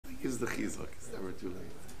gives the chizuk. It's never too late.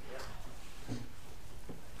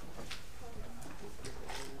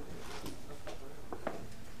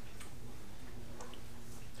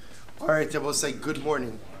 All right, I will say good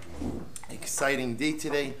morning. Exciting day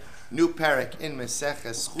today. New parak in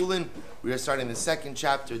Maseches Chullin. We are starting the second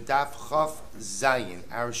chapter, Daf Chaf Zayin.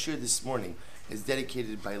 Our shir this morning is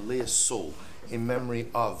dedicated by Leah's soul in memory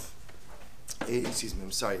of, in the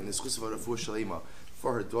Schus of Refuah Shalema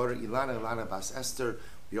for her daughter Ilana Bas Esther.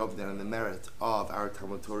 We hope that on the merit of our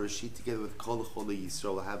Talmud Torah, she together with Kol Cholei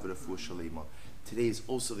Yisrael will have Refuah Shalema. Today is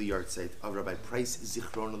also the yard site of Rabbi Price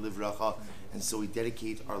Zichrona Livracha, and so we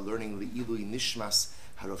dedicate our learning Le'ilui Nishmas.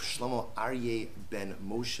 Harav Shlomo Aryeh ben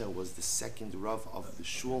Moshe was the second Rav of the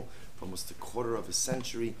Shul for almost a quarter of a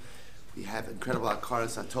century. We have incredible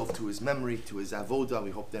Akaras Atov to his memory, to his Avoda.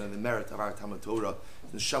 We hope that in the merit of our Talmud Torah,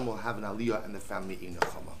 the Neshama will have an Aliyah and the family in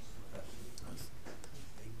Nechama.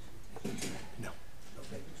 No.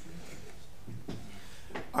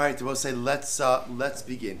 All right, we'll say let's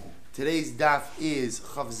begin. Today's daf is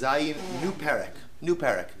Chav Zayin, new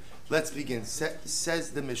parak. Let's begin.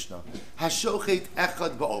 Says the Mishnah, Hashochet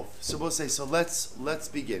echad ba'of. So we'll say, let's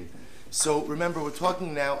begin. So remember, we're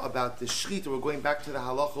talking now about the shchita. We're going back to the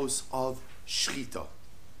halachos of shchita.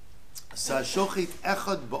 So Hashochet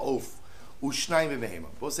echad ba'of u'shnayim b'behema.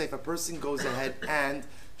 We'll say if a person goes ahead and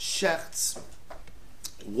shechts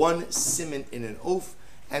one siman in an oaf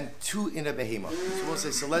and two in a behema. So we'll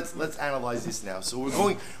say, so let's analyze this now. So we're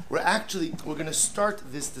going to start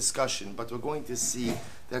this discussion, but we're going to see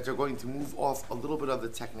that they're going to move off a little bit of the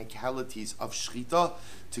technicalities of shchita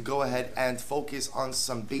to go ahead and focus on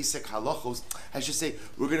some basic halachos. I should say,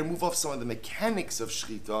 we're going to move off some of the mechanics of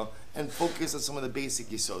shchita and focus on some of the basic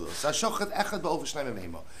yisodos. So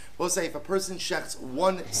we'll say if a person shechts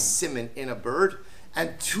one siman in a bird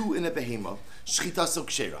and two in a behema, shchita so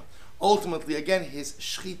kshera. Ultimately, again, his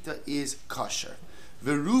shchita is kosher.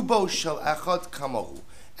 Verubo shel echad kamahu.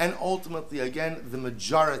 And ultimately, again, the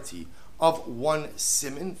majority of one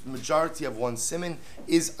siman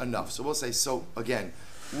is enough. So we'll say, so again,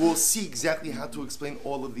 we'll see exactly how to explain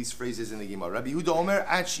all of these phrases in the Gemara. Rabbi Yehuda Omer,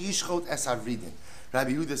 ad sheishchot es havridin.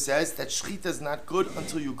 Rabbi Yehuda says that shchita is not good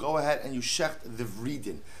until you go ahead and you shecht the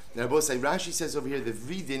vridin. Now, we'll say, Rashi says over here, the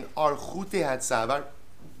vridin are chute hatzavar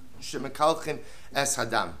shemekalchen es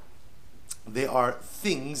hadam. They are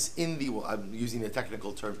things in the, I'm using a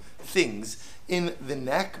technical term, things in the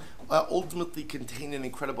neck ultimately contain an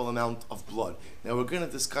incredible amount of blood. Now we're going to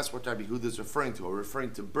discuss what Rabbi Yehuda is referring to. Are we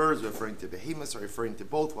referring to birds, referring to behemoths, are referring to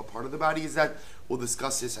both? What part of the body is that? We'll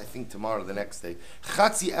discuss this, I think, tomorrow, the next day.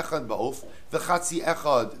 Chatzi echad ba'of, v'chatzi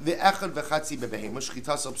echad, v'echad v'chatzi bebehemoth,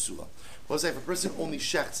 shchitas psula. We'll say if a person only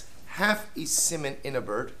shechts half a siman in a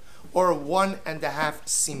bird, or 1.5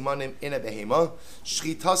 simanim in a behema,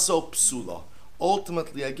 shchitaso psula.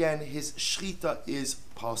 Ultimately, again, his shchita is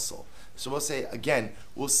pasul. So we'll say, again,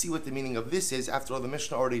 we'll see what the meaning of this is. After all, the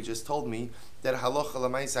Mishnah already just told me that halacha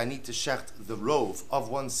l'maisa, I need to shecht the rov of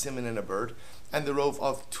one siman in a bird and the rov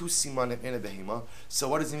of 2 simanim in a behema. So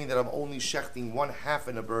what does it mean that I'm only shechting 1/2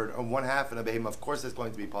 in a bird or 1/2 in a behema? Of course, that's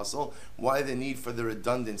going to be pasul. Why the need for the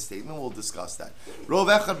redundant statement? We'll discuss that. Rov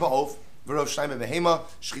echad ba'of, but if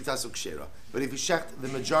you shecht the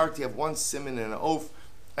majority of one siman in an oaf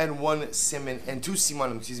and one siman and 2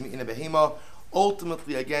 simanim, in a behema,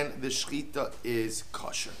 ultimately again the shchita is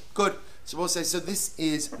kosher. Good. So we'll say, so this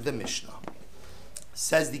is the Mishnah.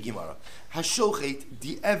 Says the Gemara, Hashochet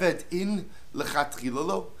di eved in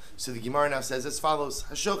lechatchilalo. So the Gemara now says as follows,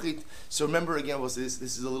 Hashochet. So remember again, we'll say this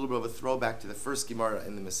is a little bit of a throwback to the first Gemara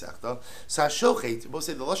in the Masechta. So Hashochet, we'll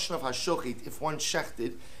say the lashon of Hashochet, if one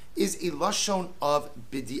shechted, is a lashon of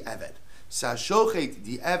bidi eved. So hashochet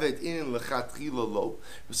di eved in lechatchila lo.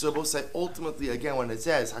 So we'll say ultimately again when it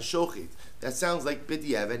says hashochet, that sounds like bidi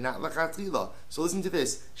eved, not lechatchila. So listen to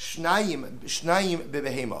this: shnayim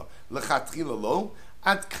bebehema lechatchila lo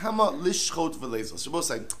ad kama lishchot v'lezel. So we'll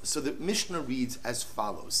say, so the Mishnah reads as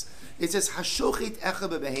follows. It says hashochet echad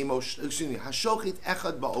bebehema. Hashochet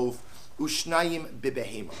echad ba'of ushnayim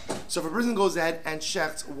bebehema. So if a person goes ahead and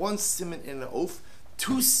shechts one siman in an oaf,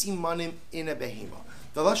 2 simanim in a behema.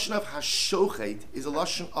 The lashon of hashochet is a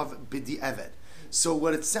lashon of bidi eved. So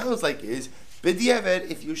what it sounds like is bidi eved.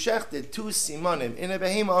 If you shechted 2 simanim in a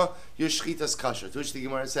behema, your shchitas kasher. To which the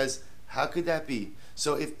Gemara says, how could that be?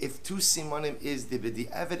 So if 2 simanim is the bidi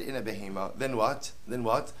eved in a behema, then what? Then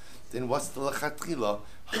what's the lechatchila?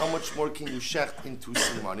 How much more can you shecht in 2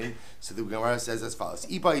 simanim? So the Gemara says as follows: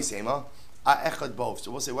 Iba yisema a echad bov. So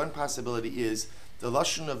we'll say one possibility is the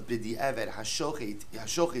lashon of bidi eved,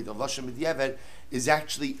 hashochet of lashon bidi eved is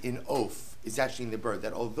actually an oaf. is actually in the bird.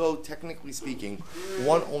 That although technically speaking,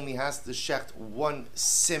 one only has to shecht one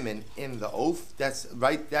siman in the oaf. That's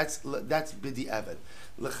right. That's bidi evet.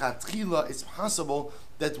 Lechatchila, it's possible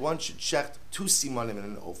that one should shecht two simanim in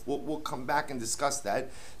an oaf. We'll come back and discuss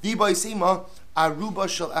that. V'baisema aruba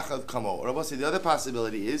shel echad kamo. Or the other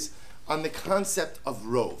possibility is on the concept of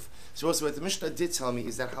rove. So also what the Mishnah did tell me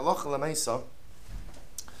is that halacha l'maisa,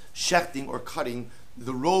 shechting or cutting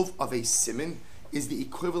the rove of a siman is the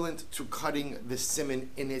equivalent to cutting the siman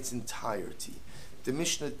in its entirety. The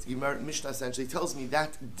Mishnah essentially tells me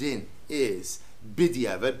that din is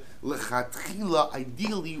b'diavad lechatchila.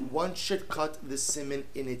 Ideally, one should cut the siman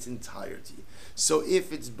in its entirety. So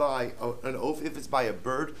if it's by an oaf, if it's by a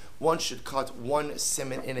bird, one should cut one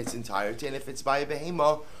siman in its entirety, and if it's by a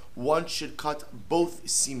behema, one should cut both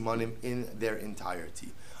simanim in their entirety.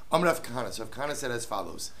 Amr Rav Kahana. So Rav Kahana said as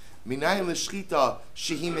follows: Minayim l'shchita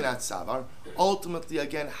shehi minat savar. Ultimately,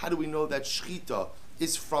 again, how do we know that shchita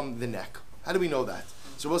is from the neck? How do we know that?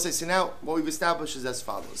 So we'll say, so now what we've established is as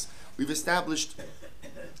follows. We've established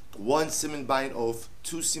one siman by an oaf,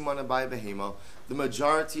 two simanim by a behema. The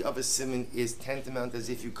majority of a siman is tantamount as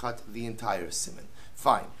if you cut the entire siman.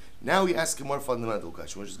 Fine. Now we ask a more fundamental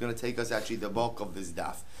question, which is going to take us actually the bulk of this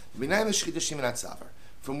daf.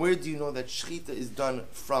 From where do you know that shchita is done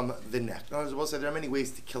from the neck? Now, as we'll say, there are many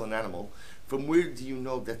ways to kill an animal. From where do you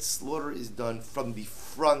know that slaughter is done from the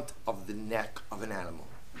front of the neck of an animal?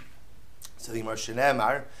 So the Gemara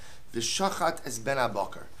shenemar v'shachat es ben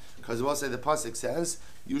habakar, because we'll say the pasuk says,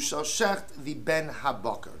 "You shall shecht the ben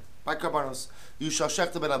habakar by karbanos. You shall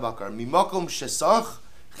shecht the ben habakar mimakom shesach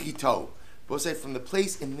chito." We'll say from the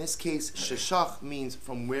place, in this case, sheshach means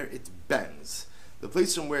from where it bends. The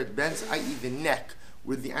place from where it bends, i.e. the neck,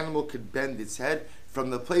 where the animal could bend its head, from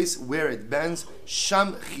the place where it bends,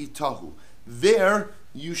 sham chitahu. There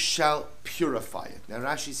you shall purify it. Now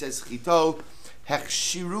Rashi says chito,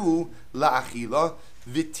 hechshiru la'achila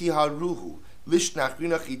v'tiharuhu.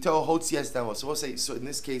 Lishnachrina chito hotzias damo. So we'll say, so in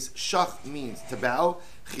this case, shach means to bow,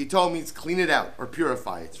 chito means clean it out or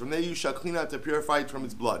purify it. From there you shall clean out to purify it from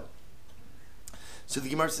its blood. So the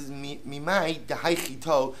Gemara says, "Mimai dahai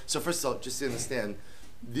chito." So first of all, just to understand,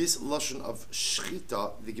 this lashon of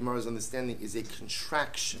shchita, the Gemara's understanding is a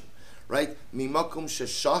contraction, right? Mimakum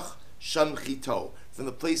sheshach sham chito. From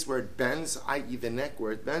the place where it bends, i.e. the neck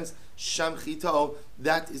where it bends, sham chito.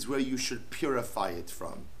 That is where you should purify it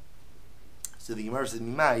from. So the Gemara says,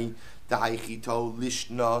 "Mimai dahai chito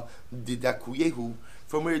lishna didakuyehu."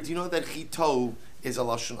 From where do you know that chito is a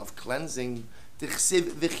lashon of cleansing?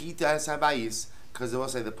 Tichsiv v'chita as habayis. Because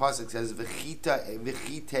also the pasuk says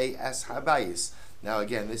v'chite as habayis. Now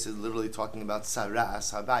again, this is literally talking about sarah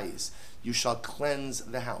as habayis. You shall cleanse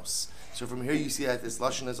the house. So from here you see that this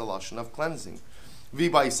lashon is a lashon of cleansing.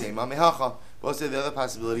 V'baisema mehacha. We'll say the other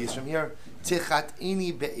possibility is from here. Tichat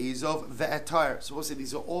ini be'ezov ve'etar. So we'll say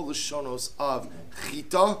these are all the shonos of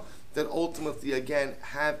chita that ultimately again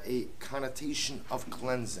have a connotation of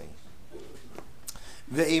cleansing.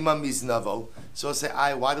 Ve'ema miznavo. So I'll say,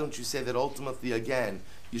 why don't you say that ultimately again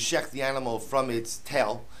you shech the animal from its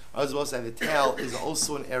tail? As well as say the tail is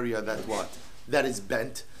also an area that what? That is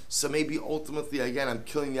bent. So maybe ultimately again I'm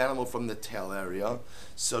killing the animal from the tail area.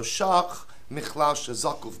 So shach michlal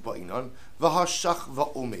shazakuf ba'inon v'hashach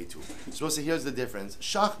va'ometu. So we'll say here's the difference.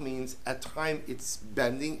 Shach means at times it's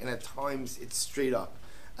bending and at times it's straight up,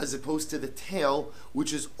 as opposed to the tail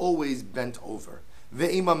which is always bent over.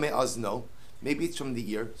 Ve'ema me'azno. Maybe it's from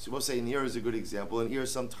the ear. So we'll say an ear is a good example. An ear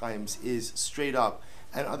sometimes is straight up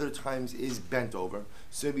and other times is bent over.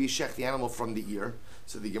 So maybe you shech the animal from the ear.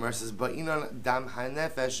 So the Gemara says, Ba'inan dam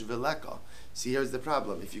hanefesh veleka. See, here's the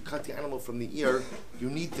problem. If you cut the animal from the ear,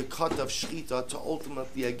 you need the cut of shchita to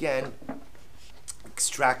ultimately, again,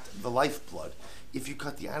 extract the lifeblood. If you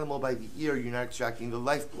cut the animal by the ear, you're not extracting the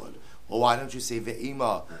lifeblood. Well, why don't you say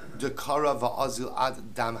ve'ema dekara va'azil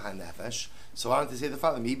ad dam hanefesh? So why don't they say the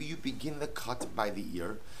following? Maybe you begin the cut by the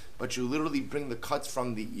ear, but you literally bring the cut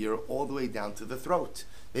from the ear all the way down to the throat.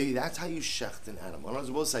 Maybe that's how you shecht an animal. And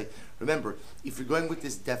I will say, remember, if you're going with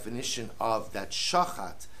this definition of that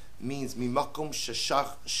shachat means mimakom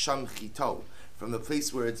sheshach sham chito, from the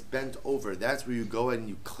place where it's bent over, that's where you go and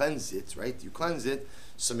you cleanse it, right? You cleanse it,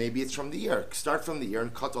 so maybe it's from the ear. Start from the ear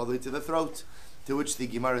and cut all the way to the throat. To which the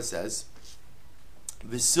Gemara says,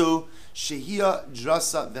 V'su shehia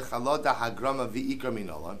drasa v'chalada hagrama v'ikar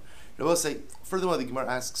minalan. I will say, furthermore, the Gemara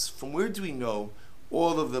asks, from where do we know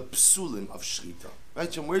all of the psulim of shchita?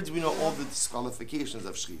 Right? From where do we know all the disqualifications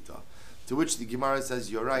of shchita? To which the Gemara says,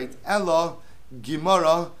 you're right, Ella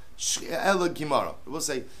Gemara. I will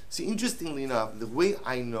say, see, interestingly enough, the way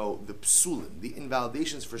I know the psulim, the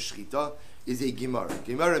invalidations for shchita, is a Gemara.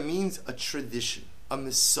 Gemara means a tradition, a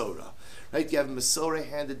Mesorah. Right? You have a Mesorah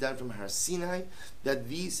handed down from Har Sinai that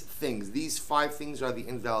these things, these 5 things are the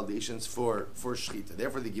invalidations for Shechita.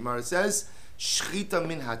 Therefore the Gemara says, Shechita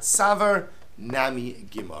min hatzavar nami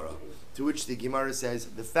Gemara. To which the Gemara says,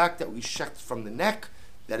 the fact that we shecht from the neck,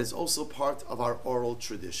 that is also part of our oral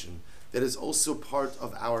tradition. That is also part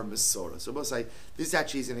of our Mesorah. So both say, this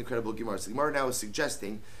actually is an incredible Gemara. So the Gemara now is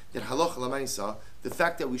suggesting that halacha l'maisa, the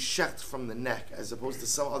fact that we shecht from the neck as opposed to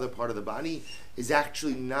some other part of the body is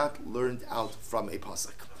actually not learned out from a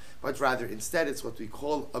pasuk. But rather, instead, it's what we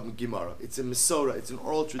call a Gemara. It's a Mesorah. It's an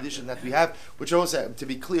oral tradition that we have, which also, to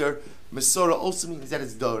be clear, Mesorah also means that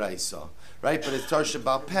it's Doraisa, right? But it's Torah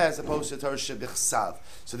Sheba'al Peh as opposed to Torah Shebichsav.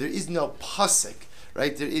 So there is no pasuk.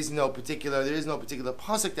 Right, there is no particular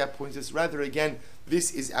pasuk that points us. Rather, again,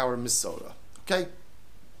 this is our Mesorah. Okay,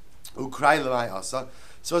 ukrai l'may asa.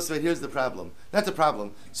 So here's the problem. Not the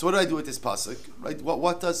problem. So what do I do with this pasuk? Right?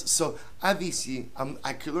 What does so obviously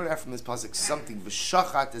I could learn out from this pasuk something.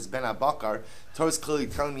 V'shachat is ben abakar. Torah is clearly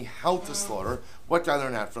telling me how to slaughter. What do I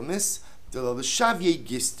learn out from this? The shavye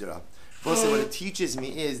gistra. First, what it teaches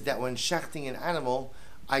me is that when shechting an animal,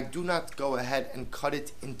 I do not go ahead and cut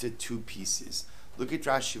it into 2 pieces. Look at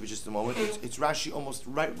Rashi for just a moment. It's Rashi almost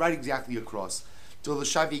right exactly across. To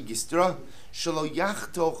l'shavi gistra shelo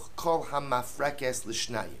yachtoch kol hamafrekes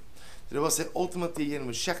l'shnayim. The Rebbe said ultimately, again,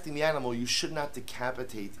 when shechting the animal, you should not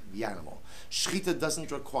decapitate the animal. Shechita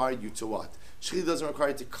doesn't require you to what? Shechita doesn't require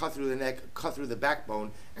you to cut through the neck, cut through the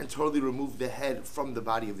backbone, and totally remove the head from the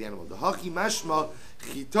body of the animal. The hachi mashma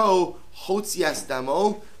chito hotzias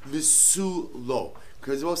damo v'su lo.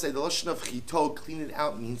 Because we'll say the lashon of chito, clean it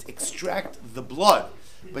out, means extract the blood.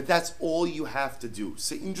 But that's all you have to do.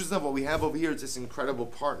 So interesting enough, what we have over here is this incredible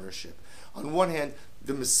partnership. On one hand,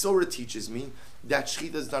 the Mesorah teaches me that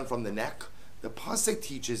shechita is done from the neck. The pasuk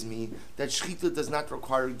teaches me that shechita does not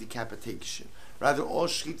require decapitation. Rather, all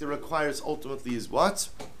shechita requires ultimately is what?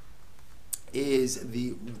 Is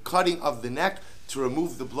the cutting of the neck to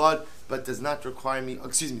remove the blood, but does not require me,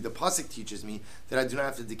 the pasuk teaches me that I do not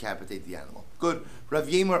have to decapitate the animal. Good. Rav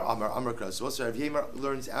Yemer Amar Kras. So also Rav Yemer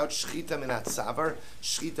learns out shechita min hatzavar,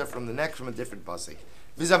 shechita from the neck from a different pasuk.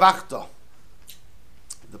 V'zavachta.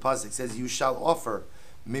 The pasuk says, you shall offer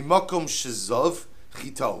mimakom shezov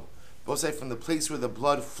chito. Both say from the place where the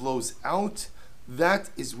blood flows out, that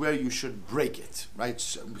is where you should break it, right?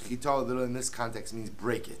 Chito in this context means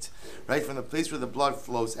break it, right? From the place where the blood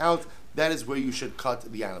flows out, that is where you should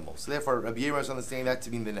cut the animal. So therefore, Rabbi Yemer is understanding that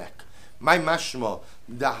to mean the neck. My mashma,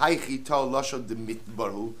 the high chito lashon de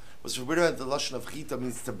mitbaru, was for where the lashon of chito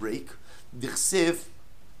means to break. Dichsiv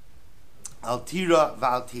al tira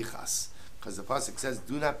v'al tichas, because the pasuk says,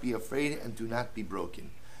 "Do not be afraid and do not be broken."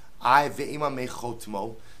 I ve'ima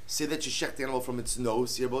mechotmo. Say that you shecht the animal from its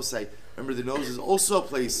nose. Here both say, remember the nose is also a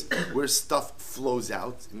place where stuff flows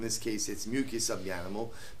out. In this case, it's mucus of the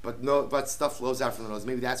animal, but stuff flows out from the nose.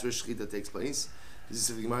 Maybe that's where shechita takes place. This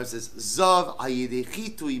is the Gemara says, Zav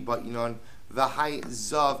ayedechitui ba'inon v'hai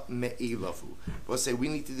zav me'elavu. Both say we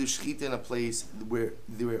need to do shechita in a place where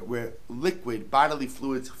liquid, bodily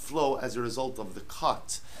fluids flow as a result of the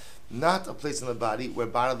cut, not a place in the body where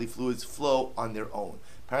bodily fluids flow on their own.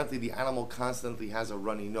 Apparently the animal constantly has a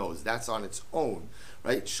runny nose. That's on its own,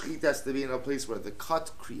 right? Shechita has to be in a place where the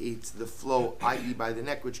cut creates the flow, i.e. by the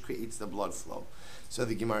neck, which creates the blood flow. So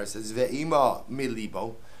the Gemara says, Ve'ima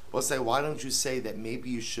milibo. Both say, why don't you say that maybe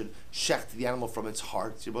you should shecht the animal from its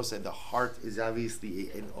heart? So you both say the heart is obviously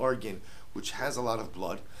an organ which has a lot of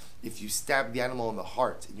blood. If you stab the animal in the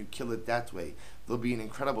heart and you kill it that way, there'll be an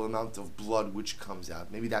incredible amount of blood which comes out.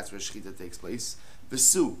 Maybe that's where shechita takes place.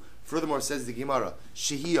 Vesu. Furthermore, says the Gemara,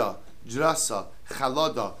 Shehiyah, Drasa,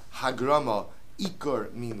 Chalada, Hagrama,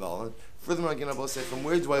 Ikar, Minlal. Furthermore, again, I will say, from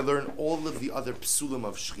where do I learn all of the other psulim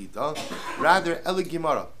of shechita? Rather, Ele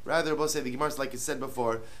Gemara. Rather, I will say, the Gemara, like I said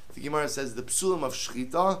before, the Gemara says the psulim of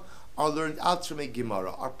shechita are learned out from a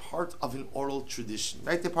Gemara, are part of an oral tradition.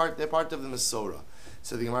 Right? They're part of the Mesorah.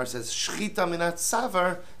 So the Gemara says, Shechita minat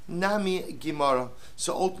savar nami Gemara.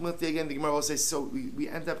 So ultimately, again, the Gemara will say, so we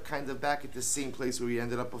end up kind of back at the same place where we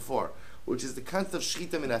ended up before, which is the concept of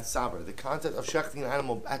Shechita minat savar. The concept of shechting an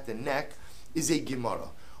animal at the neck is a Gemara.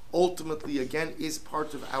 Ultimately, again, is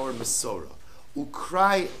part of our Mesorah.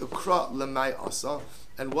 Ukra lemay asa.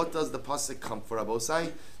 And what does the pasuk come for,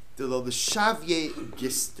 Abosai? The shavye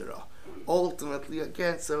gistra. Ultimately,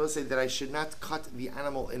 again, so I will say that I should not cut the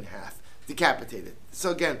animal in half. Decapitated.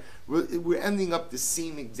 So again, we're ending up the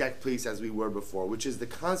same exact place as we were before, which is the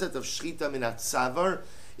concept of shechita minat savar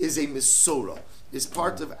is a Mesorah, is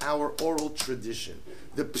part of our oral tradition.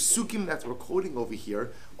 The psukim that we're quoting over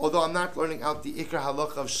here, although I'm not learning out the ikar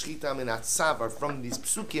halacha of shchita minat savar from these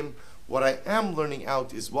psukim, what I am learning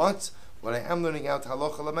out is what? What I am learning out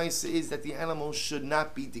halacha lamaisa is that the animal should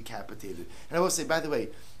not be decapitated. And I will say, by the way,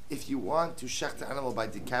 if you want to shech the animal by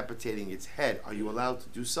decapitating its head, are you allowed to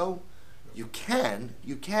do so? You can.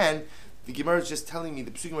 The Gemara is just telling me,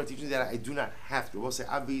 the psukim are teaching me that I do not have to. I will say,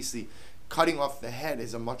 obviously, cutting off the head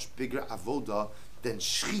is a much bigger avoda than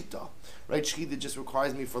shchita, right? Shchita just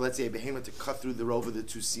requires me for, let's say, a behemoth to cut through the row of the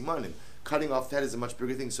two simanim. Cutting off the head is a much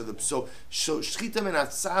bigger thing. So shchita minat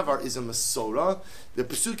savar is a Mesorah. The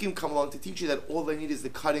psukim come along to teach you that all I need is the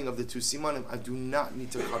cutting of the two simanim. I do not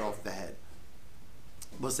need to cut off the head.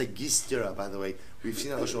 We'll say gistira, by the way. We've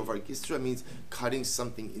seen that lashon before. Gistira means cutting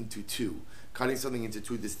something into two. Cutting something into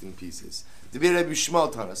two distinct pieces. Debir Rabbi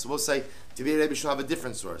Shmuel Tana. So we'll say, Debir Rabbi Shmuel have a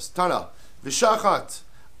different source. Tana, v'shachat,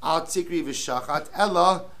 al tikri v'shachat,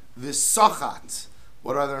 ella v'sachat.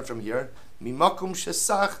 What do I learn from here? Mimakum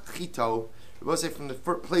shesach chito. We'll say from the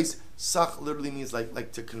first place, sach literally means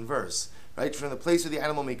like to converse. Right? From the place where the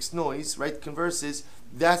animal makes noise, right? Converses,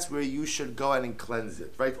 that's where you should go out and cleanse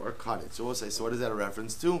it, right? Or cut it. So we'll say, so what is that a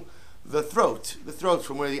reference to? The throat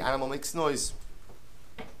from where the animal makes noise.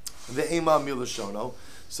 The ema milashono.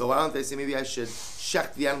 So why don't they say maybe I should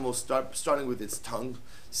shech the animal starting with its tongue,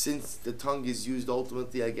 since the tongue is used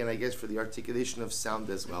ultimately again I guess for the articulation of sound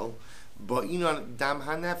as well. But you know dam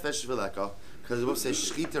hanefesh veleka, because we'll say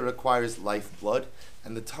shchita requires lifeblood,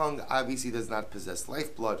 and the tongue obviously does not possess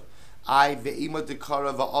lifeblood. I ve'ima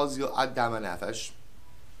dekara va'azil adam hanefesh.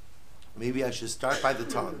 Maybe I should start by the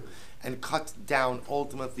tongue and cut down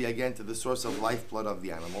ultimately again to the source of lifeblood of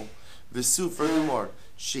the animal. V'su, furthermore,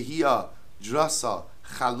 shehia, drasa,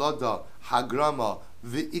 chalada, hagrama,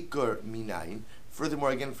 v'ikar minayin.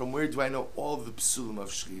 Furthermore, again, from where do I know all the psulim of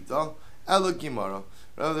shchita? Ela Gemara.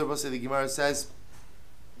 Rather, we'll say the Gemara says,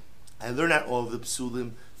 I learn out all of the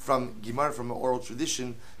psulim from Gemara, from an oral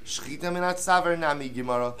tradition. Shchita minat savar nami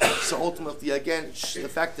Gemara. So ultimately, again, the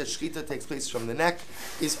fact that shchita takes place from the neck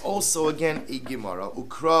is also again a Gemara.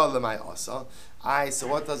 Ukra lemay asa. So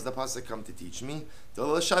what does the pasuk come to teach me? So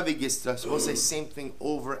we'll say same thing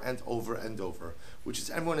over and over and over, which is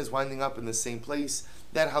everyone is winding up in the same place.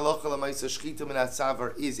 That halacha lemaisa shchita minat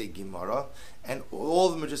savar is a Gemara, and all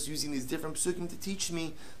of them are just using these different psukim to teach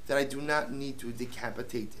me that I do not need to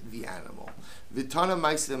decapitate the animal. Vitana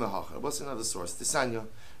ma'aseh mehacha. What's another source? Tisanya.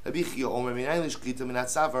 Rabbi Chia Omer minayin shchita minat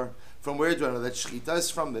savar. From where do I know that shchita is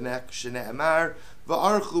from the neck? Shene'emar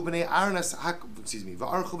va'archu b'nei Aaron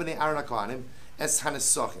va'archu b'nei Aaron hakohanim es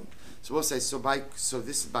hanesachim. So we'll say so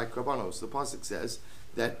this is by Krabanos. The pasuk says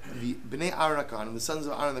that the b'nei Aaron hakohanim, the sons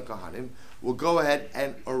of Aaron the Kohanim, will go ahead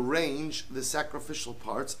and arrange the sacrificial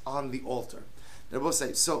parts on the altar. Now we'll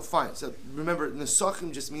say so fine. So remember,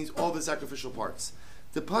 nesachim just means all the sacrificial parts.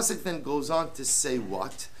 The pasuk then goes on to say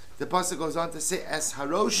what? The pasuk goes on to say es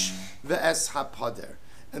harosh ve'es hapader,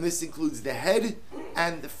 and this includes the head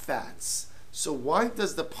and the fats. So why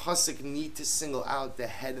does the pasuk need to single out the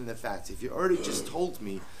head and the fats? If you already just told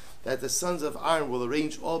me that the sons of Aaron will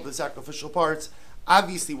arrange all the sacrificial parts,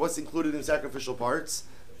 obviously what's included in sacrificial parts?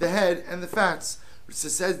 The head and the fats. So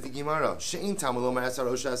says the Gemara, She'in tamulomar es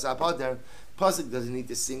harosh ve'es hapader. Pasuk doesn't need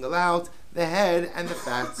to single out the head and the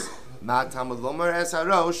fats. Ma tamulomar es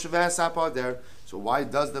harosh ve'es hapader. So why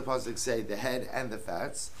does the pasuk say the head and the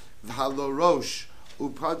fats? V'halo rosh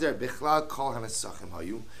upader bichlal kol hanesachim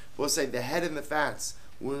hayu. We'll say the head and the fats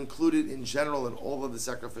were included in general in all of the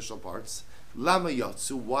sacrificial parts. Lama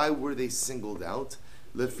yatsu. Why were they singled out?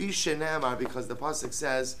 Lefi shene'amar, because the pasuk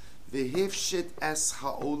says v'hifshit es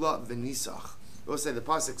ha'ola v'nisach. We'll say the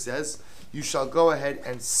pasuk says you shall go ahead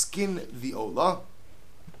and skin the ola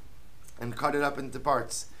and cut it up into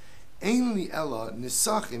parts. Ein li ella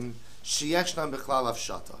nisachim sheyeshnam bichlal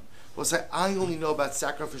avshata. We'll say I only know about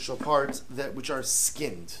sacrificial parts which are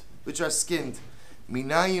skinned.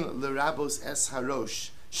 Minayin lerabos es harosh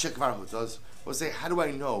shekvar hutas. We'll say how do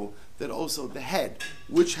I know that also the head,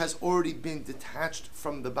 which has already been detached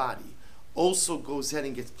from the body, also goes ahead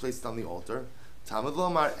and gets placed on the altar? Tamad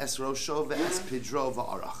lomar es rosho ve'es pidro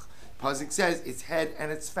va'arach. Pasuk says its head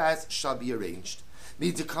and its fats shall be arranged. From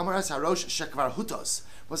the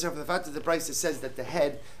fact that the Brisa says that the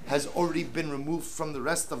head has already been removed from the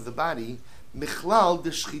rest of the body, michlal de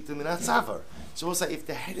shchita minat savar. So we'll say if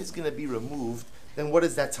the head is going to be removed, then what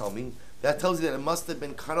does that tell me? That tells you that it must have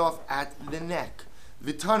been cut off at the neck.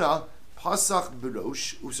 Vitana pasach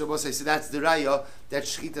berosh. So we'll say so that's the raya that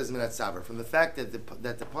shchita is minat savar. From the fact that the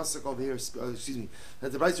pasach over here,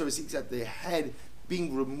 that the Brisa speaks that the head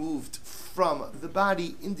being removed from the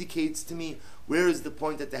body indicates to me where is the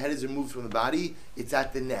point that the head is removed from the body? It's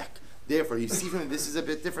at the neck. Therefore, you see from me, this is a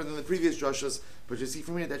bit different than the previous drashos, but you see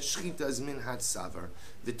from here that shchita is min had savar.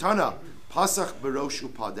 The Tana, pasach beroshu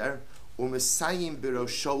pader, umesayim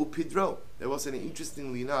berosho pidro. There was an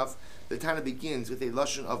interestingly enough, the Tana begins with a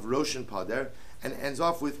lashon of roshan pader and ends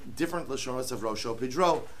off with different lashonos of rosho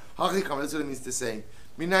pidro. Hachikam, that's what it means to say.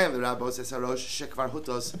 Minayim the Rabbi says harosh shekvar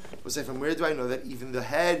hutos. We'll say, from where do I know that even the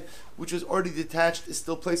head, which was already detached, is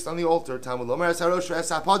still placed on the altar? Talmud lomer es harosh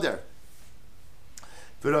es hapader.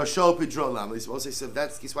 V'rosho pidro lam. We'll say, so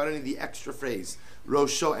that's the case. Why don't I need the extra phrase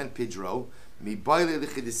rosho and pidro? Mi baile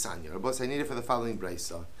l'chidisanya. Rabbi says, I need it for the following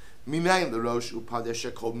brayso. Minayim the rosh upader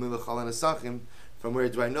shekol milachal anasachim. From where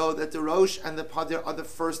do I know that the rosh and the pader are the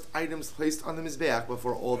first items placed on the mizbeach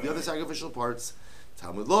before all the other sacrificial parts?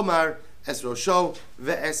 Talmud lomar es rosho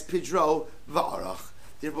ve'es pidro va'arach.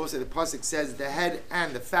 Therefore, the pasuk says the head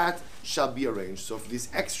and the fat shall be arranged. So, if this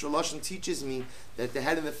extra lashon teaches me that the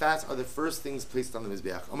head and the fat are the first things placed on the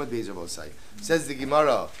mizbeach. Amad beis Rabosai says the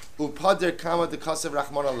Gemara upader kama de kasav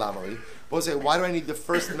rachman alamari. Rabosai, why do I need the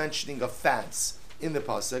first mentioning of fats in the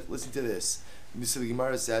pasuk? Listen to this. So the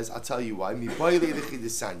Gemara says, I'll tell you why. You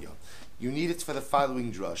need it for the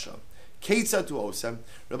following drasha.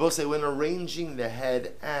 Rabbi say, when arranging the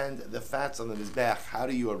head and the fats on the mizbeach, how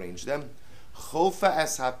do you arrange them? You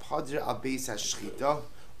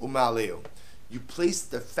place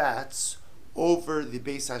the fats over the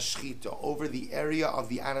beis hashchita, over the area of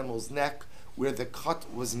the animal's neck where the cut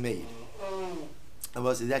was made.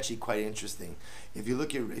 It's actually quite interesting. If you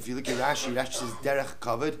look at Rashi, Rashi says derech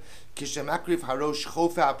kavod kishemakriv harosh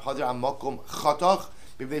chofa apader amakom chatoch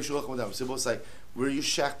b'bnei shulach modam. So both like where you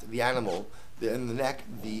shecht the animal in the neck,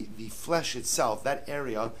 the flesh itself, that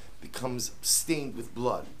area becomes stained with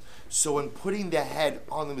blood. So when putting the head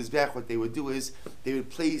on the mizbeach, what they would do is they would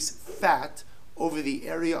place fat over the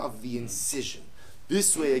area of the incision.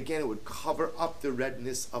 This way, again, it would cover up the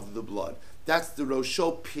redness of the blood. That's the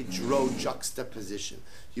rosho pidro juxtaposition.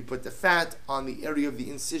 You put the fat on the area of the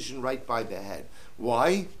incision right by the head.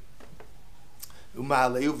 Why? Because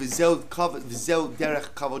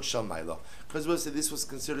this was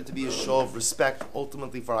considered to be a show of respect,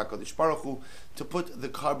 ultimately for HaKadosh Baruch Hu, to put the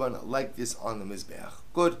carbon like this on the mizbeach.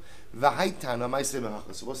 Good.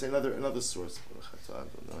 So we'll say another source.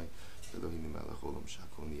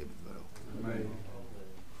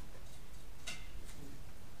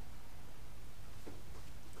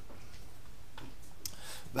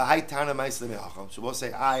 So we'll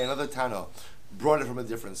say, another Tana brought it from a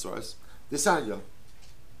different source. The Sanya.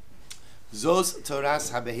 Zos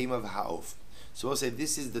Toras HaBehema V'Ha'of. So we'll say,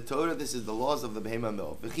 this is the Torah, this is the laws of the Behema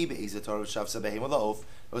Milk. V'chibe is the Torah Shavsa Behema La'of.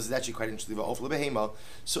 This is actually quite interesting. V'Of L'Behema.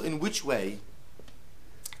 So in which way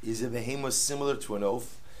is a Behema similar to an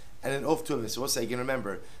oaf and an oaf to a? So we'll say, again,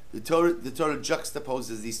 remember, the Torah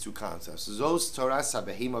juxtaposes these two concepts. Zos Toras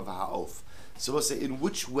HaBehema V'Ha'of. So we'll say, in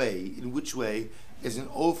which way is an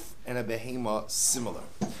oaf and a behema similar?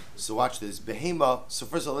 So watch this. Behema, so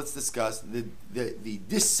first of all, let's discuss the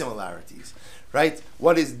dissimilarities, right?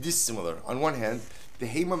 What is dissimilar? On one hand,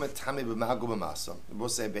 behema metame b'mago b'masa. We'll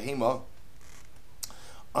say behema,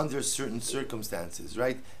 under certain circumstances,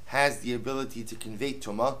 right, has the ability to convey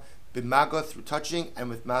tumah, b'maga through touching,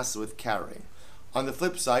 and with masa with carrying. On the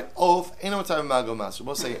flip side, oaf, ain't no time b'mago b'masa.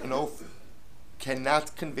 We'll say an oaf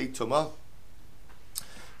cannot convey tumah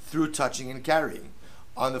through touching and carrying.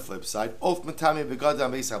 On the flip side, oaf matame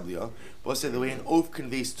begadam beis habliya. We'll say the way an oaf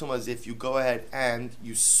conveys tumah is if you go ahead and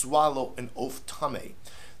you swallow an oaf tame.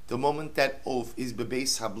 The moment that oaf is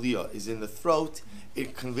bebeis habliya, is in the throat,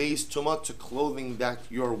 it conveys tumah to clothing that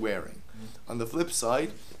you're wearing. On the flip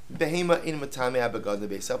side, behema in matame begadam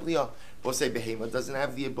beis habliya. We'll say behema doesn't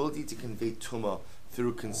have the ability to convey tumah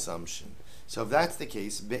through consumption. So if that's the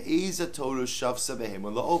case, be'eza Torah shavsa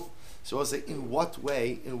behema la'of. So we'll say, in what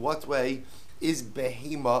way is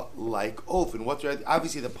behema like oaf? In what way?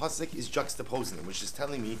 Obviously, the pasuk is juxtaposing them, which is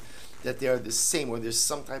telling me that they are the same, or there's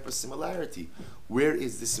some type of similarity. Where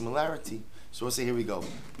is the similarity? So we'll say, here we go.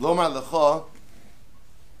 Lomar lecha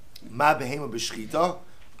ma behema b'shchita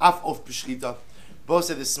af oaf b'shchita. Both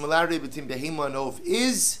say the similarity between behema and oaf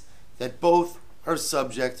is that both are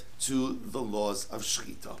subject to the laws of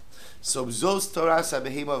shchita. So Zos Torah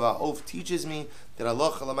Behema Va'of teaches me that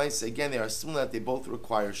Allah Chalamaisa, again, they are similar, that they both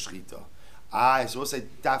require shchita. So we'll say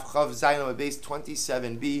Daf Chav Zayin on base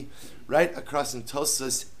 27b, right across from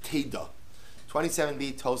Tosas Teda.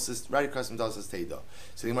 27b Tosas, right across from Tosas Teda.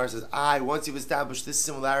 So the Gemara says, once you've established this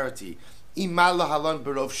similarity, Imala Halon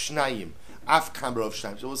Berov Shnayim, Af Kam Berov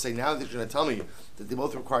Shnayim. So we'll say, now that you're going to tell me that they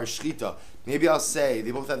both require shchita, Maybe I'll say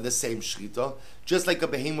they both have the same shchita, just like a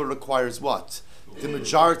behemoth requires what? The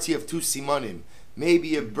majority of 2 simanim.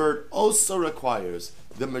 Maybe a bird also requires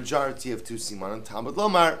the majority of 2 simanim. Talmud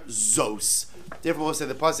lomar zos. Therefore, we'll say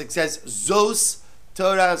the pasuk says zos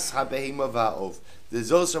toras habehema va'ov. The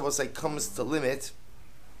zos, we'll say, comes to limit.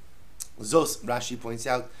 Zos, Rashi points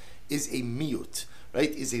out, is a miyut,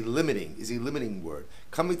 right? Is a limiting word,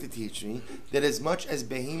 coming to teach me that as much as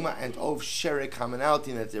behema and ov share a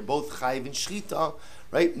commonality, and that they're both chayiv and shchita,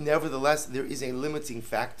 right? Nevertheless, there is a limiting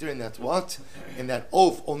factor in that what? In that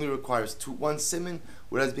ov only requires 1 siman,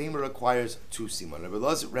 whereas behema requires 2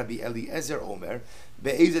 siman. Rabbi Eliezer Omer,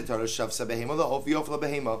 be'ezet Torah shavsa behema la'ov yofla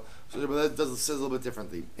behema. So Rabbi says a little bit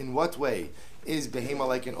differently. In what way is behema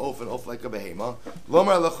like an oaf and oaf like a behema?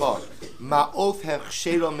 Lomar lecha ma'of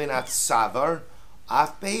hechshero minat savar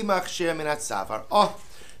af behema hechshero minat savar. Oh,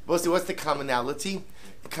 what's the commonality?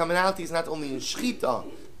 The commonality is not only in shchita,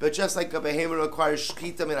 but just like a behema requires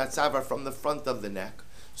shchita minat savar from the front of the neck,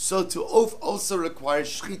 so to oaf also requires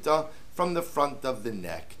shchita from the front of the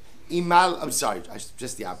neck.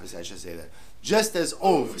 Just the opposite, I should say that. Just as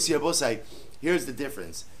oaf, see, I say, here's the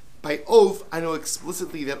difference. By oaf, I know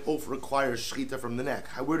explicitly that oaf requires shchita from the neck.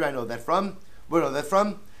 Where do I know that from? Where do I know that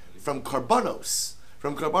from? From karbanos.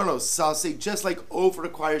 From karbanos. So I'll say, just like oaf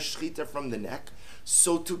requires shchita from the neck,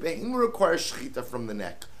 so to behema requires shchita from the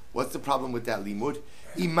neck. What's the problem with that limud?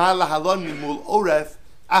 Imal lahalon mimul oref,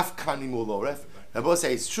 afkan mimul oref. Rabbi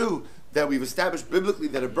say it's true that we've established biblically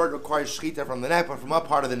that a bird requires shchita from the neck, but from what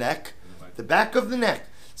part of the neck? The back of the neck.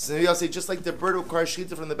 So maybe I'll say, just like the bird requires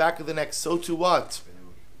shchita from the back of the neck, so to what?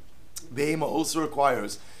 Behema also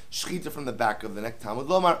requires shchita from the back of the neck. Talmud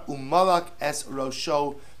lomar umalak es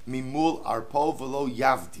rosho mimul arpo velo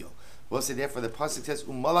yavdil. We'll say therefore the pasuk says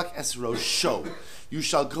umalak es rosho. You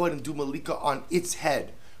shall go ahead and do malika on its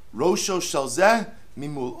head. Rosho shall zeh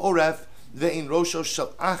mimul oref ve'in rosho shall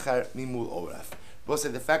achar mimul oref. We'll say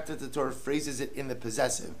the fact that the Torah phrases it in the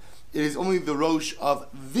possessive, it is only the rosh of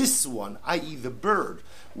this one, i.e. the bird,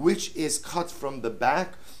 which is cut from the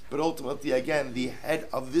back. But ultimately, again, the head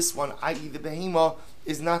of this one, i.e. the behema,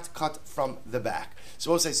 is not cut from the back.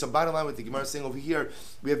 So we'll say, so bottom line with the Gemara saying over here,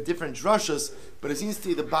 we have different drashas, but it seems to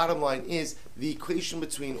me the bottom line is the equation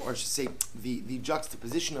between, or I should say, the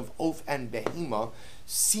juxtaposition of oaf and behema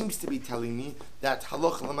seems to be telling me that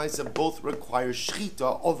halacha l'maisa both require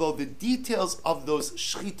shchita, although the details of those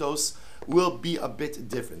shchitos will be a bit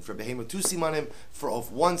different. For behema 2 simanim, for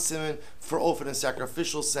oaf 1 siman, for oaf in a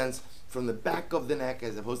sacrificial sense, from the back of the neck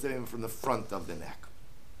as opposed to from the front of the neck.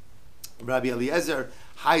 Rabbi Eliezer,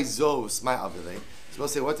 hi zos, my avile. So we'll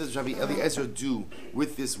say, what does Rabbi Eliezer do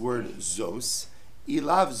with this word zos?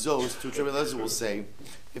 Ilav zos, to which Rabbi Eliezer will say,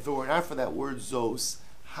 if it were not for that word zos,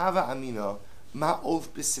 hava amina, ma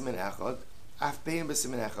of b'simen echad, af bein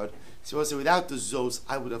b'simen echad. So we'll say, without the zos,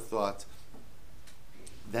 I would have thought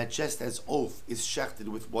that just as oaf is shechted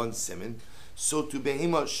with 1 siman, so to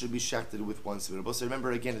behema should be shechted with 1 siman. So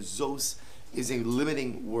remember again, zos is a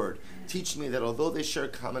limiting word, teaching me that although they share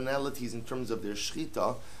commonalities in terms of their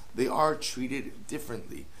shchita, they are treated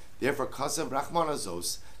differently. Therefore, kasav rachmana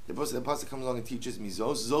zos, the pasuk comes along and teaches me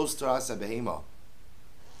zos tarasa behema.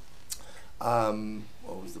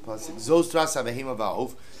 What was the pasuk? Zos tarasa behema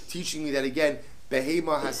va'of, teaching me that again,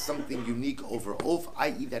 behema has something unique over oaf,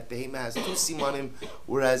 i.e. that behema has 2 simanim,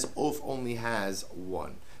 whereas oaf only has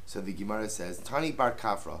 1. So the Gemara says, Tani bar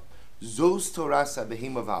kafra, zos torasa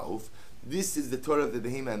behema va'of. This is the Torah of the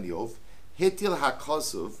behema and the oaf. Hitil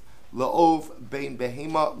hakasuv la'ov bein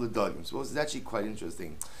behema l'dagim. So this is actually quite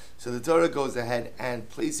interesting. So the Torah goes ahead and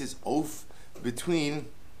places oaf between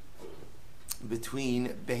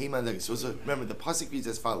behema and dagim. So remember, the pasuk reads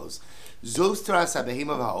as follows: Zos torasa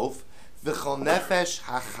behema va'of v'chol nefesh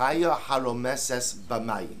hachaya haromeses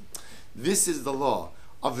b'mayim. This is the law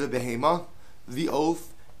of the behema, the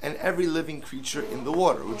oaf, and every living creature in the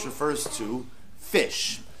water, which refers to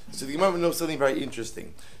fish. So the Gemara knows something very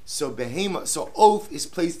interesting. So oaf is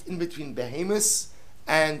placed in between behemoths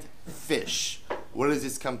and fish. What does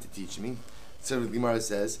this come to teach me? So the Gemara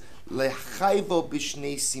says, Lechayvo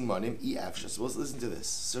bishnei simanim i'afsha. So let's listen to this.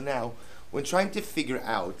 So now, when trying to figure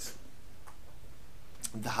out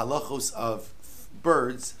the halachos of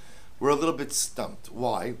birds, we're a little bit stumped.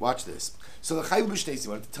 Why? Watch this. So the chayvu b'shnei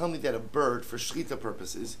simanim, to tell me that a bird, for shchita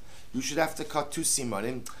purposes, you should have to cut 2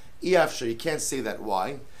 simanim. I'afsha, you can't say that.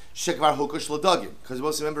 Why? Shekvar hokush l'dagim. Because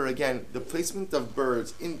also remember again, the placement of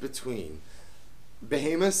birds in between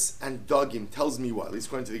behemoths and dagim tells me what? At least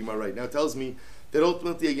according to the Gemara right now, tells me that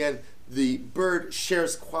ultimately again, the bird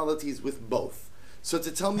shares qualities with both. So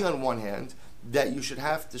to tell me on one hand that you should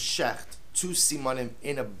have to shecht 2 simanim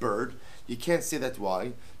in a bird, you can't say that.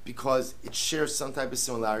 Why? because it shares some type of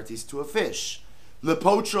similarities to a fish.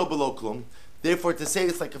 Lepotro below klum. Therefore, to say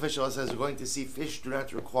it's like a fish, Allah says we're going to see fish do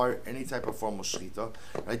not require any type of formal shechita.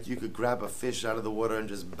 Right? You could grab a fish out of the water and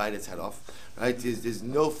just bite its head off. Right? There's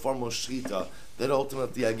no formal shechita that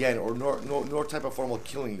ultimately, again, or nor type of formal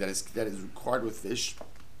killing that is required with fish.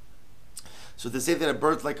 So to say that a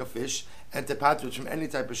bird's like a fish and to patch from any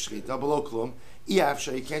type of shechita below klum, you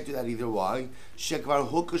can't do that either. Why? Shekvar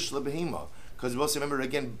hukush lebehema. Because we also remember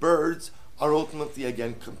again, birds are ultimately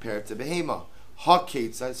again compared to behema.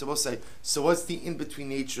 So we'll say, so what's the in-between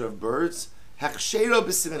nature of birds? That's where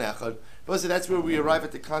we arrive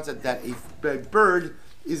at the concept that a bird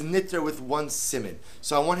is nitter with one siman.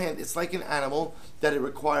 So on one hand, it's like an animal that it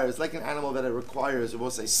requires, we'll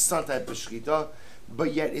say, some type of shechita,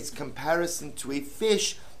 but yet its comparison to a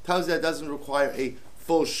fish tells you that it doesn't require a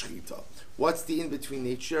full shechita. What's the in-between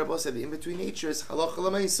nature? We'll say the in-between nature is halacha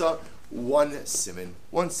l'maisa, one siman.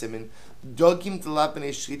 Dogim telapene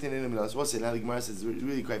shchita in the We'll say now the Gemara says it's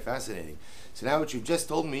really quite fascinating. So now what you've just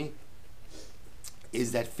told me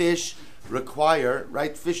is that fish require,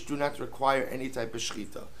 right? Fish do not require any type of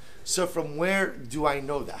shchita. So from where do I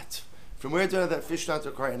know that? From where do I know that fish do not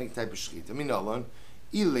require any type of shchita? Minalon,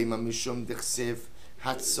 ilema mishum dechsev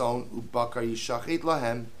hatzon ubakar yishachit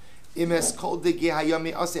lahem imes kol degi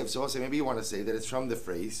hayami asef. So also maybe you want to say that it's from the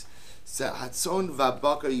phrase hatzon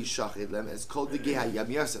v'bakar yishachit lahem is called the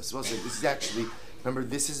hayami asef. So also this is actually, remember,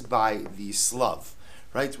 this is by the slav,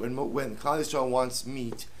 right? When Klal Yisrael wants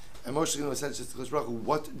meat, and Moshe says to Kodesh Baruch Hu,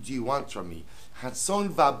 what do you want from me? Hatzon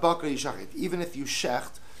v'bakar yishachit. Even if you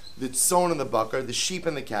shecht the tzon and the bakar, the sheep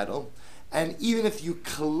and the cattle, and even if you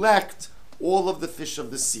collect all of the fish of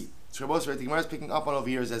the sea. So the Gemara is picking up on over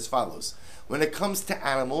here is as follows. When it comes to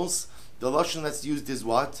animals, the lashon that's used is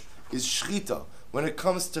what? Is shchita. When it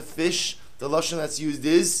comes to fish, the lashon that's used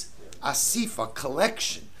is asifa,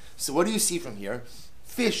 collection. So what do you see from here?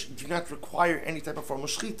 Fish do not require any type of formal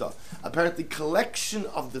shchita. Apparently, collection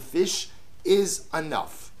of the fish is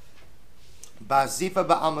enough. Ba'asifa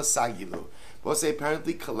ba'amasagilu. We'll say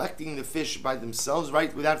apparently collecting the fish by themselves,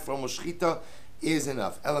 right, without formal shchita, is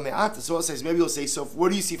enough. So we'll say, maybe you'll say, so what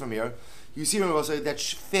do you see from here? You see from here, we'll say that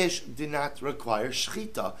fish do not require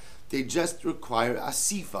shchita. They just require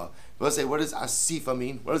asifa. We'll say, what does asifa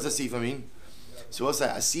mean? What does asifa mean? So we'll say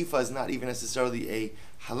asifa is not even necessarily a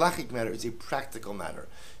halachic matter, it's a practical matter.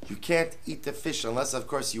 You can't eat the fish unless, of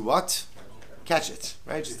course, you what? Catch it,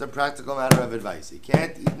 right? Just a practical matter of advice. You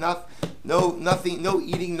can't eat nothing, no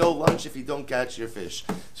eating, no lunch if you don't catch your fish.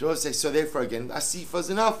 So we'll say, so therefore again, asifa is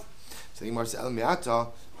enough. So the Gemara says,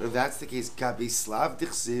 but if that's the case, Gabi Slav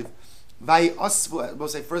Dichsiv, we'll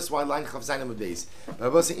say first one line Chav Zayin Amud Beis.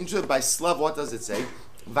 But we'll say into by Slav, what does it say?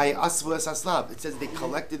 It says they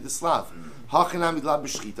collected the Slav.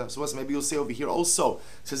 So maybe you'll say over here also,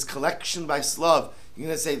 it says collection by Slav. You're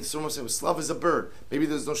going to say, Slav is a bird. Maybe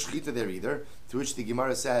there's no shechita there either. To which the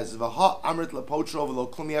Gemara says, so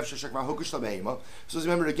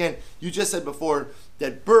remember again, you just said before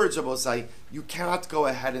that birds, Rabbi say, you cannot go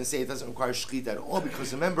ahead and say it doesn't require shechita at all,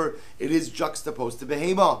 because remember, it is juxtaposed to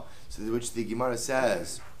behema. So to which the Gemara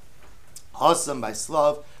says, Hasam by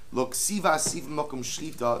Slav, look, siva siv makum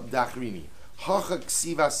shechita dachrini. Hachak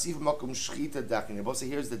siva siv makum shechita dachrini. Rabbi say,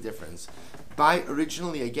 here's the difference.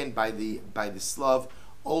 Originally, again, by the Slav,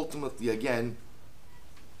 ultimately, again,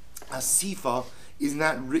 asifa is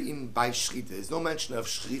not written by shchita. There's no mention of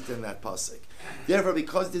shchita in that pasuk. Therefore,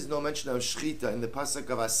 because there's no mention of shchita in the pasuk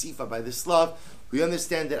of asifa by the Slav, we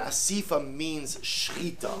understand that asifa means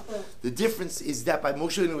shchita. The difference is that by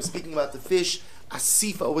Moshe, when he was speaking about the fish,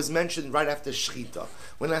 asifa was mentioned right after shchita.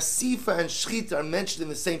 When asifa and shchita are mentioned in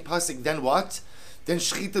the same pasuk, then what? Then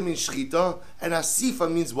shchita means shchita, and asifa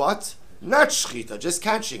means what? Not shchita, just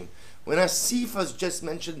catching. When asifa is just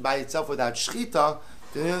mentioned by itself without shchita,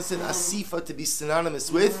 then you understand asifa to be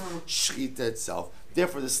synonymous with shchita itself.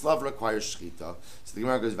 Therefore, the Slav requires shchita. So the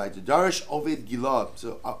Gemara goes back to Darish over Gila.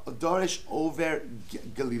 So Darish over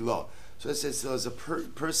Galila. So it says, so as a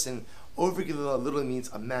person, over Galila literally means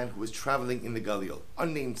a man who was traveling in the Galil.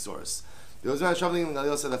 Unnamed source. Those who are traveling in the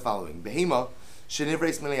Galil said the following. Behema,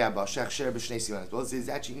 well, this is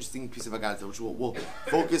actually an interesting piece of Agadata, which we'll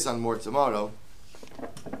focus on more tomorrow.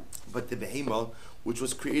 But the behema, which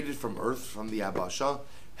was created from earth, from the Abasha,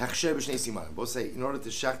 we'll say, in order to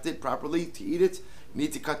shecht it properly, to eat it, you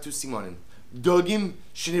need to cut 2 simanim. Dogim,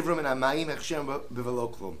 shenivram and amayim, hechshem bevelo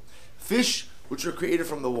klum. Fish, which are created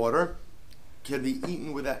from the water, can be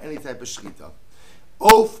eaten without any type of shchita.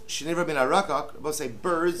 Of, shenivram and arakak, we'll say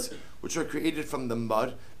birds, which are created from the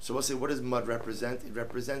mud. So we'll say, what does mud represent? It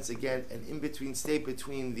represents, again, an in-between state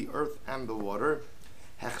between the earth and the water.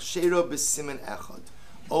 Hechshero b'simen echad.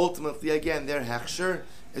 ultimately, again, their hechsher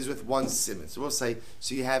is with one siman. So we'll say,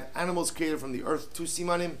 so you have animals created from the earth, 2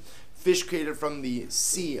 simanim, fish created from the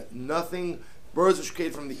sea, nothing, birds which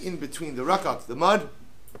created from the in-between, the rakak, the mud,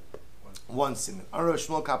 1 siman. Ara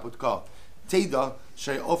Shmuel Kapotka, Teda,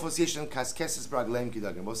 Shay Ofosation Kaskeses Bragleim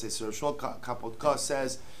Kidagim. We'll say, so Shmuel Kapotka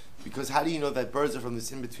says, because how do you know that birds are from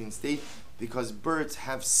this in-between state? Because birds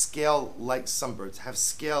have scale like some birds, have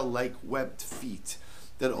scale like webbed feet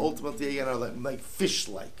that ultimately again are like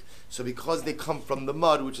fish-like. So because they come from the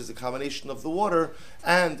mud, which is a combination of the water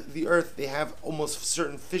and the earth, they have almost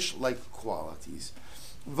certain fish-like qualities.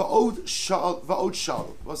 Va'od shal.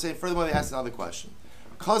 We'll say furthermore, they ask another question.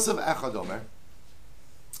 Kasav echad omer,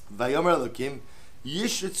 vayomer elokim,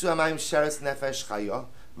 yishritzu amayim sheres nefesh chaya,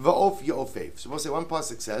 va'of ya'ofev. So we'll say one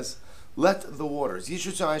pasuk says, let the waters,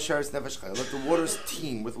 yishritzu amayim sheres nefesh chaya, let the waters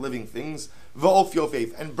teem with living things, va'of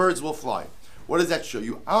ya'ofev, and birds will fly. What does that show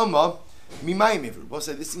you? Alma, mimayim ivru. We'll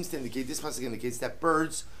say this seems to indicate, this pasuk indicates that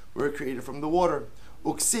birds were created from the water.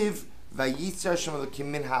 Uksiv, vayitzar shem elokim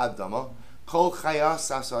min ha'adama, Kol chaya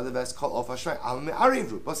sasadaves kol ofashmai al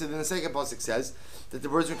me'arivru. But then the second pasuk says that the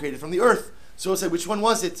birds were created from the earth. So we'll say, which one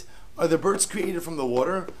was it? Are the birds created from the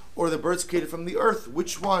water, or the birds created from the earth?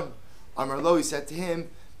 Which one? Amar lo, he said to him,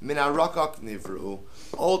 min harakak nivru.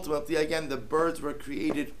 Ultimately, again, the birds were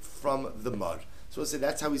created from the mud. So we'll say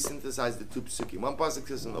that's how we synthesize the two psukim. One pasuk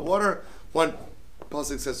says from the water, one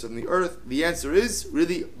pasuk says from the earth. The answer is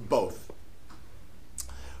really both.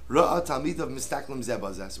 Ra'a talmid of mistaklim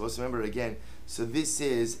zebazah. So let's remember again. So this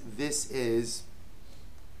is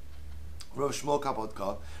Rav Shmuel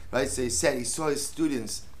Kapotka, right? So he said he saw his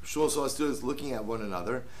students. Shmuel saw his students looking at one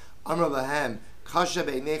another. Amar lahem kasha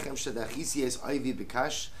be'nechem shadachisi es ayvi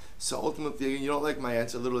b'kash. So ultimately, you don't like my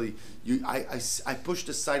answer. Literally, I pushed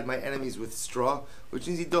aside my enemies with straw, which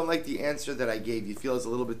means you don't like the answer that I gave. You feel it's a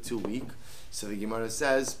little bit too weak. So the Gemara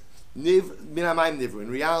says, Niv minamayim nivru.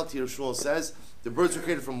 In reality, Rav Shmuel says the birds were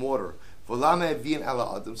created from water. So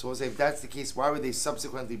we'll say if that's the case, why were they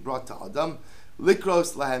subsequently brought to Adam?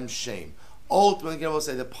 Likros lahem shem. Ultimately, we'll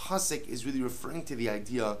say the pasuk is really referring to the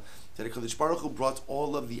idea that HaKadosh Baruch Hu brought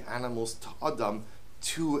all of the animals to Adam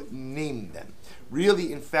to name them.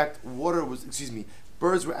 Really, in fact,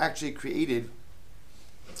 birds were actually created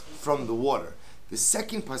from the water. The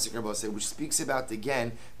second pasuk Rabbi say, which speaks about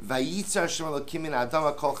again, Vayitzar Hashem Elokim min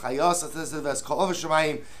Adama kol chayas atzes kol over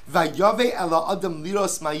shemayim vayave ela Adam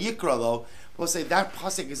liros ma'yikra lo. We'll say that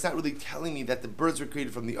pasuk is not really telling me that the birds were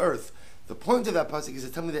created from the earth. The point of that pasuk is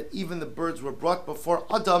to tell me that even the birds were brought before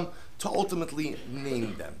Adam to ultimately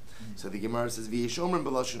name them. So the Gemara says, V'yeshomer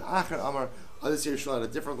b'lashon acher amar. Others here show a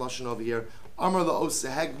different lashon over here. Amar la'os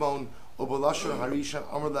sehegmon. So we'll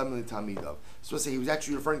say he was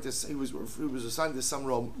actually referring to, he was assigned to some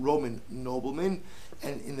Roman nobleman,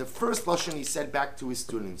 and in the first lashon he said back to his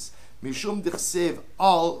students, Mishum dichsev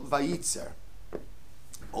al vayitzer.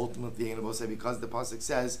 Ultimately, we'll say because the pasuk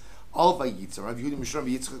says al vayitzer.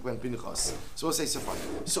 So we'll say so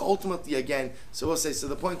fine. So ultimately, again, so we'll say so.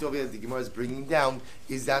 The point over here that the Gemara is bringing down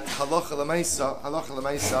is that halacha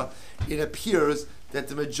l'maisa. It appears that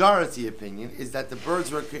the majority opinion is that the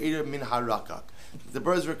birds were created min harakak. The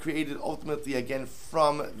birds were created ultimately again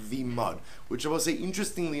from the mud, which I will say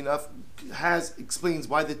interestingly enough explains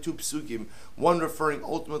why the two psukim, one referring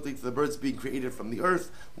ultimately to the birds being created from the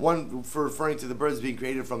earth, one referring to the birds being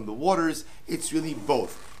created from the waters. It's really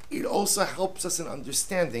both. It also helps us in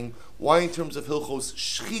understanding why in terms of Hilchos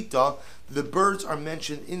Shchita, the birds are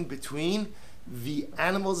mentioned in between the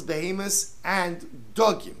animals, behemoths, and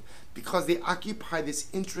dogim, because they occupy this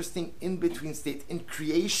interesting in-between state in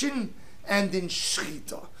creation and in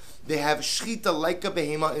shchita. They have shchita like a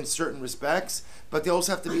behema in certain respects, but they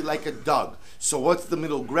also have to be like a dog. So what's the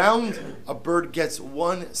middle ground? A bird gets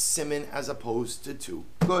one siman as opposed to two.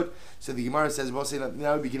 Good. So the Gemara says, we'll say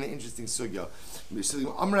now we begin an interesting sugya.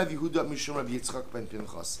 Amar Rav Yehuda mishum Rav Yitzchak ben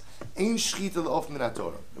Pinchas. Ein shchita l'of min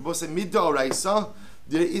haTorah. We'll say mid'oraisa,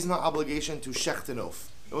 there is no obligation to shecht an oaf.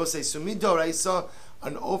 We'll say so mid'oraisa,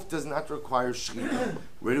 an oaf does not require shchita.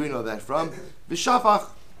 Where do we know that from? V'shafach.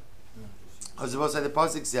 As the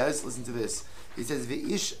pasuk says, listen to this. It says,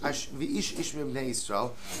 "V'ish ish mibnei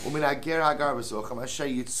Yisrael u'min hager hagar b'socham asher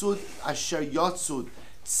yatzud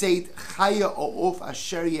tzeit chaya o'of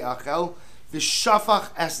asher ye'achel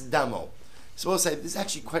v'shafach es damo." So we'll say this is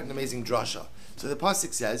actually quite an amazing drasha. So the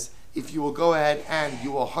pasuk says, if you will go ahead and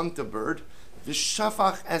you will hunt a bird,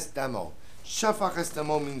 v'shafach es damo. Shafach es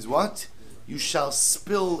damo means what? You shall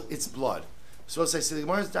spill its blood. So we'll say, so the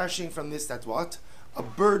Gemara is dashing from this that what? A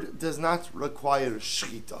bird does not require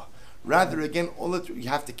shchita. Rather, again, you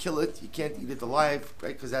have to kill it. You can't eat it alive,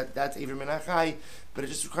 right? Because that's Eiver Min HaChai. But it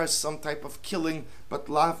just requires some type of killing. But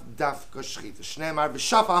lav dafka shchita. Shneimar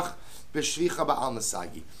v'shafach b'shvicha ba'al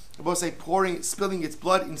nasagi. Both say spilling its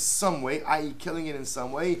blood in some way, i.e. killing it in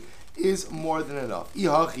some way, is more than enough.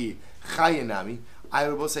 Ihachi chayanami. I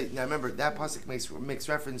would both say, now remember, that pasuk makes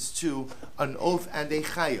reference to an oaf and a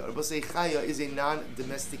chaya. I would both say chaya is a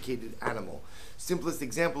non-domesticated animal. Simplest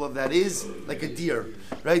example of that is like a deer,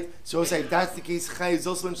 right? So I would say, if that's the case, chaya is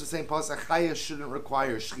also in the same pasuk. Chaya shouldn't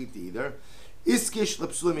require shchita either. Iskish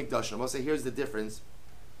lepsulim mikdashim. I would say, here's the difference,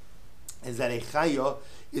 is that a chaya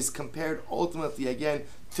is compared ultimately again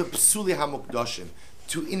to psuli hamukdashim,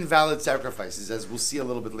 to invalid sacrifices, as we'll see a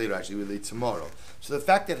little bit later, actually, really tomorrow. So the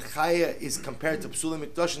fact that chaya is compared to psuli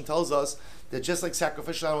mikdashim tells us that just like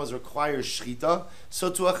sacrificial animals require shchita, so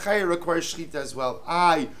to a chaya requires shchita as well.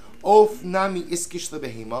 Of nami iskish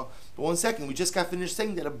lebehema. But 1 second, we just got finished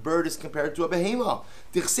saying that a bird is compared to a behema.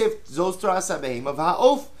 Dichsev zos torasa behema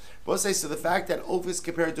v'ha'of. Both say, so the fact that oaf is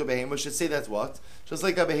compared to a behema should say that's what? Just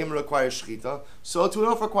like a behema requires shchita, so to an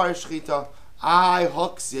oaf requires shchita.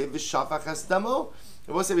 Hoksiv v'shafach hasdamo.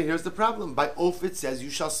 And both say, here's the problem. By oaf it says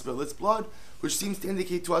you shall spill its blood, which seems to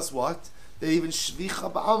indicate to us what? That even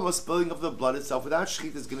shvicha ba'alma, spilling of the blood itself without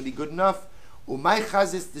shchita, is going to be good enough. Umay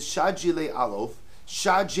chazis the shajile alof.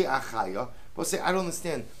 Shaji achaya. But say, I don't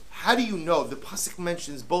understand. How do you know? The pasuk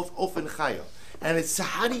mentions both oaf and chaya, and it's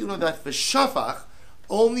how do you know that v'shafach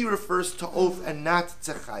only refers to oaf and not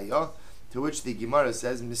to chaya? To which the Gemara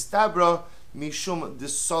says, mistabra mishum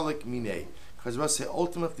desolik minei. Because we'll say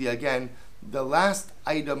ultimately again, the last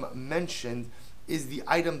item mentioned is the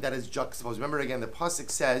item that is juxtaposed. Remember again, the pasuk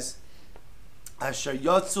says, asher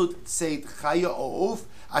yatzut tzeit chaya o oaf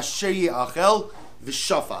asher ye'achel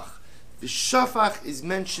v'shafach. The shafach is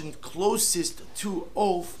mentioned closest to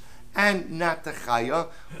oaf and not to chaya,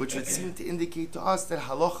 which would seem to indicate to us that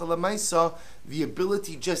halacha lemaisa, the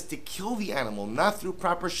ability just to kill the animal, not through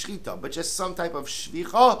proper shchita, but just some type of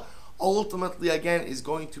shvicha, ultimately again is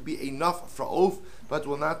going to be enough for oaf, but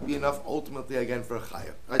will not be enough ultimately again for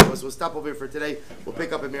chaya. All right, so we'll stop over here for today. We'll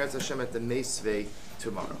pick up Emirat Hashem at the Meisvei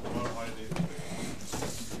tomorrow.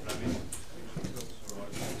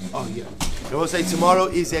 Oh yeah. And we'll say tomorrow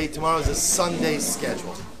is a Sunday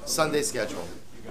schedule. Sunday schedule.